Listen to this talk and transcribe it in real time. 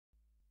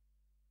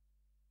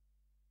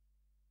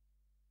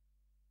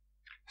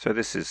So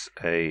this is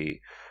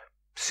a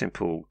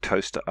simple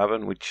toaster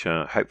oven which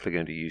hopefully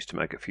going to use to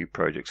make a few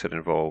projects that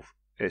involve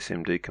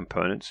SMD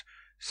components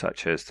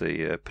such as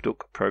the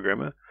Paduk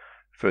programmer.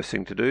 First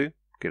thing to do,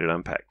 get it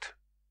unpacked.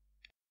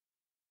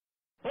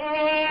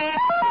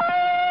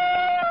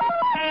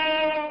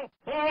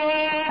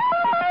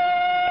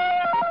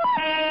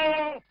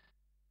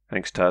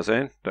 Thanks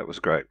Tarzan, that was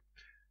great.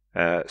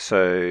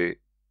 So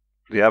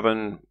the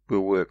oven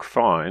will work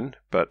fine,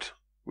 but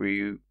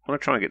we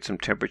want to try and get some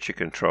temperature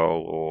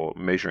control or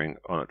measuring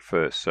on it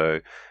first. So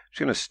I'm just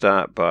going to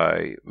start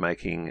by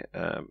making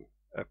a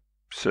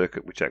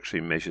circuit which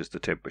actually measures the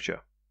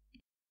temperature.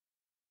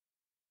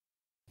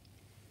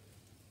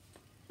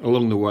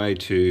 Along the way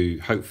to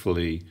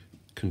hopefully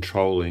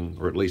controlling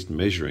or at least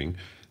measuring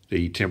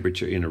the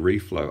temperature in a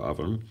reflow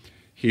oven,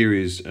 here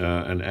is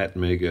an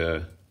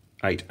Atmega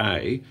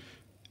 8A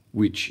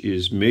which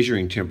is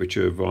measuring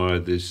temperature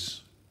via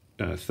this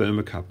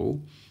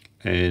thermocouple,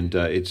 and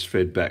it's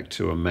fed back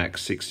to a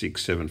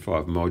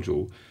MAX6675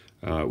 module,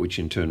 which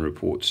in turn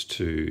reports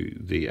to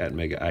the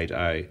Atmega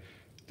 8A.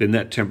 Then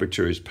that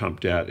temperature is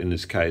pumped out, in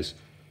this case,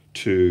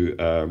 to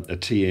a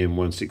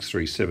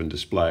TM1637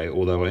 display,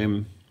 although I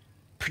am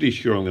pretty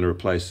sure I'm going to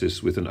replace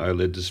this with an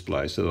OLED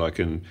display so that I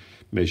can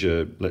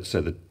measure, let's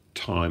say, the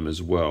time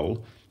as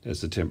well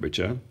as the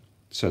temperature,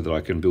 so that I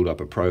can build up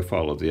a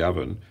profile of the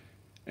oven,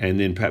 and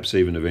then perhaps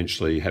even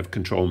eventually have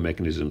control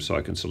mechanisms so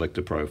I can select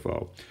a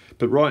profile.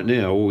 But right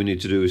now, all we need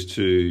to do is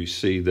to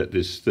see that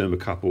this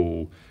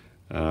thermocouple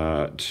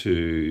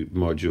to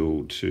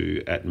module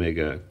to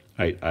Atmega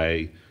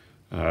 8A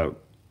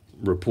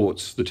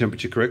reports the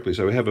temperature correctly.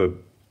 So we have a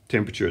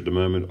temperature at the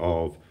moment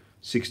of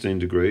 16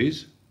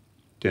 degrees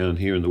down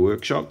here in the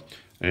workshop,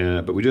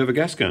 but we do have a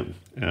gas gun.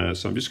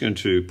 So I'm just going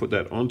to put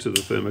that onto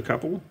the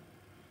thermocouple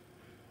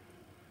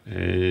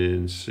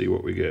and see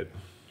what we get.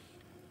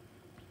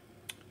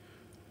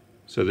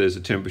 So there's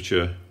the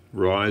temperature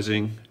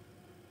rising.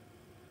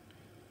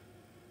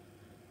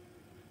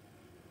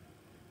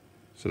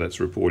 So that's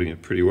reporting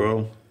it pretty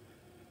well.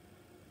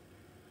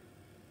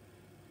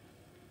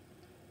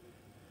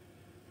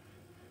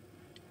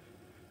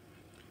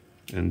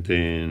 And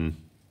then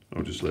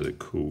I'll just let it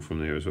cool from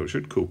there as well. It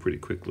should cool pretty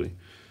quickly.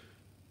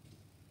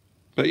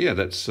 But yeah,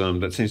 that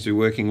seems to be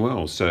working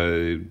well.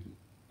 So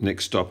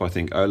next stop, I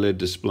think OLED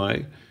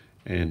display,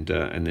 and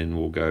then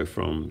we'll go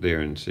from there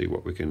and see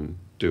what we can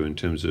do in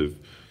terms of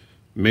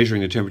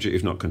measuring the temperature,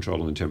 if not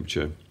controlling the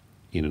temperature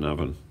in an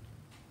oven.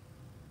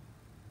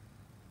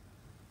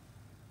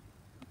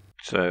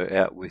 So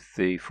out with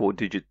the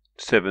 4-digit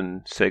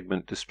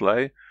 7-segment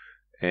display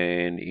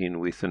and in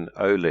with an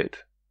OLED.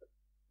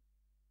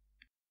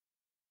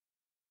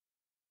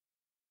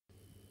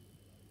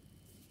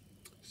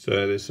 So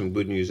there's some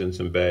good news and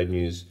some bad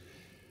news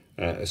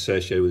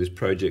associated with this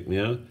project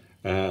now.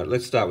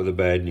 Let's start with the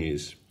bad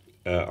news.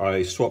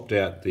 I swapped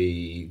out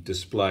the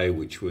display,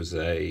 which was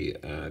a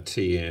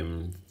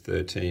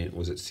TM13,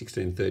 was it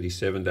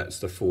 1637? That's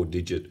the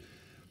 4-digit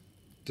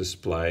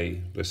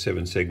display, the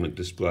 7-segment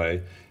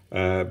display,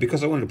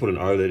 because I wanted to put an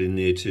OLED in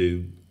there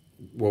to,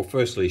 well,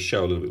 firstly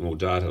show a little bit more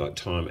data like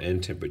time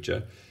and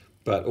temperature,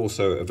 but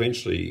also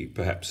eventually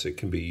perhaps it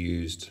can be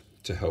used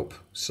to help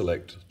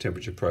select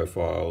temperature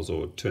profiles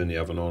or turn the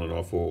oven on and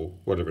off or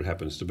whatever it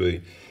happens to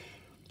be.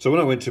 So when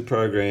I went to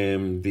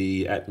program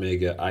the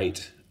Atmega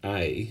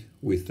 8A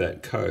with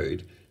that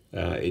code,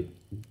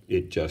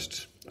 it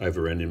just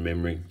overran in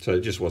memory, so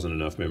it just wasn't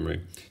enough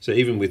memory. So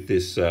even with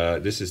this,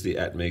 this is the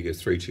Atmega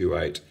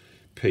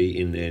 328P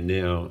in there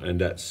now,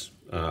 and that's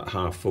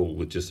half full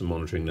with just the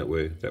monitoring that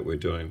we're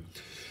doing.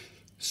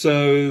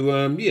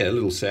 So yeah, a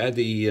little sad.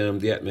 The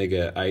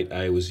Atmega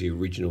 8A was the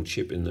original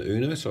chip in the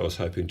Uno, so I was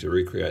hoping to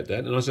recreate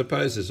that. And I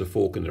suppose there's a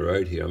fork in the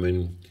road here. I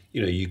mean,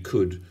 you know, you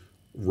could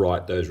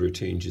write those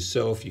routines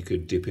yourself. You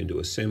could dip into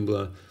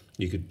assembler.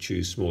 You could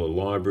choose smaller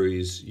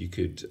libraries. You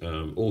could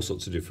all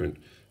sorts of different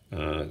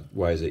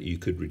ways that you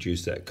could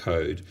reduce that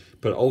code.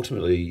 But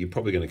ultimately, you're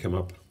probably going to come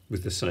up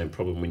with the same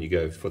problem when you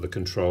go for the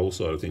control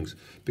side of things,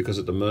 because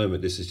at the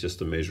moment, this is just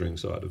the measuring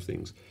side of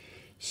things.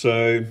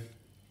 So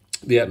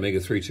the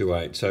Atmega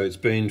 328, so it's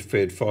been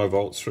fed 5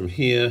 volts from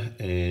here,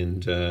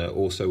 and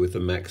also with the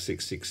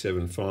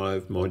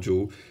MAX6675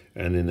 module,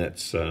 and then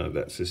that's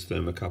this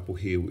thermocouple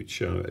here,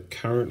 which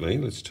currently,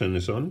 let's turn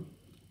this on,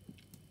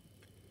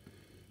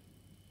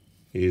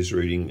 is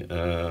reading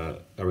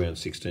around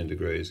 16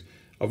 degrees.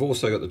 I've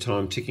also got the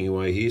time ticking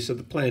away here, so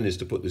the plan is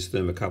to put this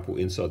thermocouple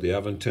inside the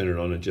oven, turn it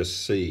on and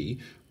just see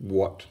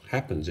what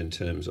happens in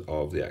terms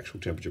of the actual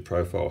temperature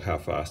profile, how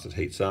fast it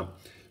heats up.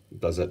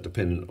 Does that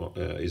depend on,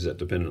 is that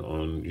dependent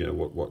on, you know,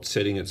 what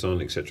setting it's on,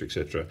 etc.,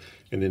 etc.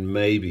 And then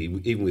maybe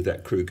even with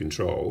that crew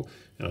control,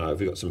 if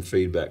we got some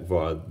feedback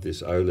via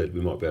this OLED,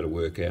 we might be able to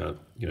work out,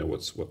 you know,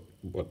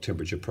 what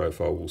temperature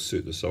profile will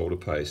suit the solder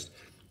paste.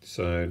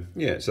 So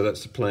yeah, so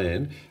that's the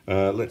plan.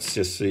 Let's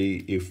just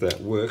see if that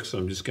works.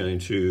 I'm just going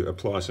to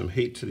apply some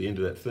heat to the end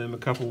of that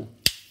thermocouple.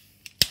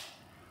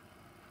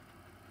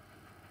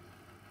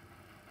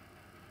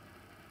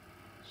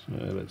 So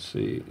let's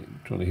see, I'm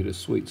trying to hit a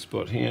sweet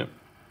spot here.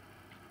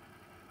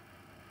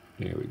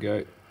 There we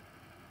go.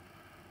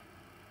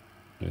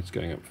 It's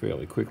going up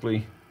fairly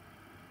quickly.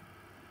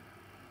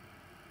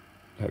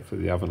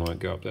 Hopefully the oven won't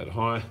go up that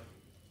high,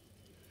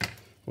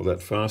 or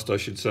that fast I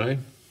should say,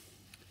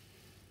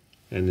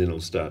 and then it'll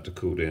start to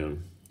cool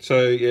down.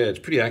 So yeah, it's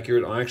pretty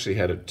accurate. I actually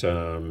had it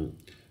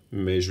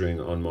measuring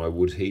on my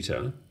wood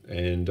heater,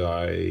 and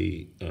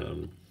I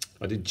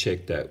did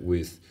check that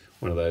with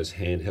one of those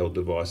handheld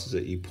devices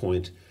that you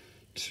point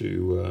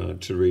to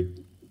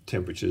read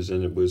temperatures,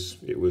 and it was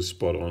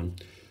spot on.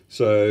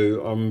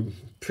 So I'm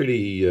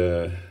pretty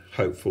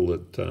hopeful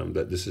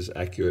that this is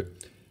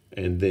accurate,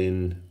 and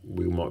then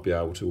we might be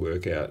able to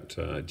work out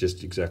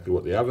just exactly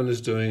what the oven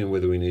is doing, and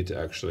whether we need to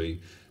actually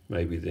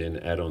maybe then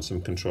add on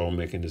some control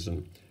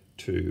mechanism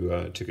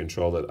to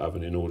control that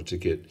oven in order to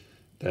get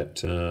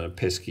that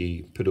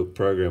pesky Padauk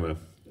programmer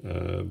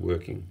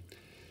working.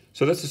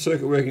 So that's the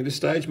circuit working at this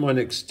stage. My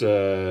next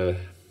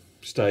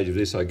stage of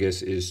this, I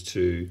guess, is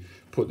to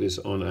put this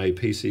on a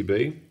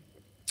PCB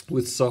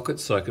with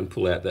sockets, so I can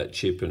pull out that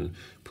chip and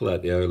pull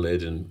out the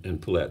OLED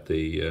and pull out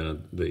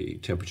the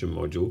temperature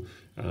module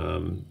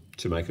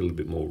to make it a little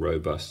bit more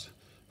robust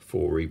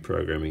for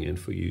reprogramming and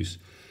for use.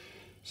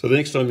 So the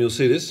next time you'll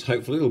see this,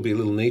 hopefully it'll be a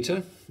little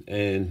neater,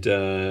 and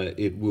that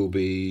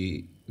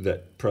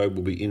probe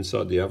will be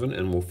inside the oven,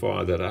 and we'll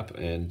fire that up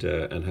and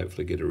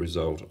hopefully get a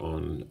result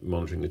on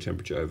monitoring the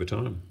temperature over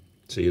time.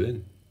 See you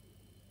then.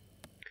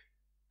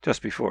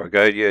 Just before I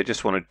go, yeah,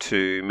 just wanted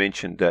to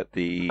mention that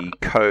the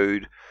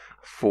code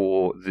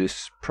for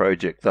this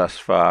project thus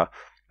far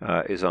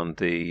is on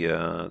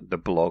the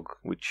blog,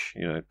 which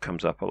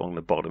comes up along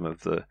the bottom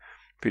of the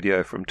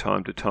video from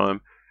time to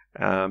time.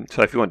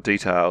 So if you want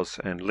details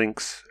and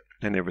links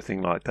and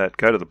everything like that,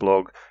 go to the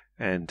blog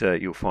and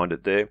you'll find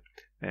it there.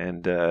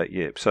 And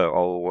yeah, so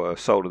I'll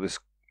solder this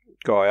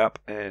guy up,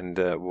 and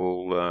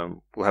we'll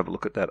have a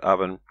look at that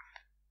oven,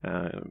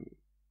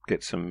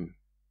 get some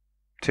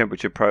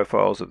temperature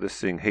profiles of this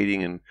thing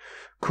heating and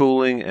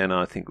cooling, and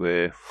I think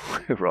we're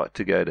right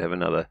to go to have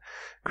another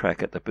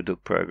crack at the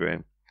Padauk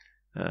program.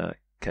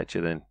 Catch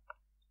you then.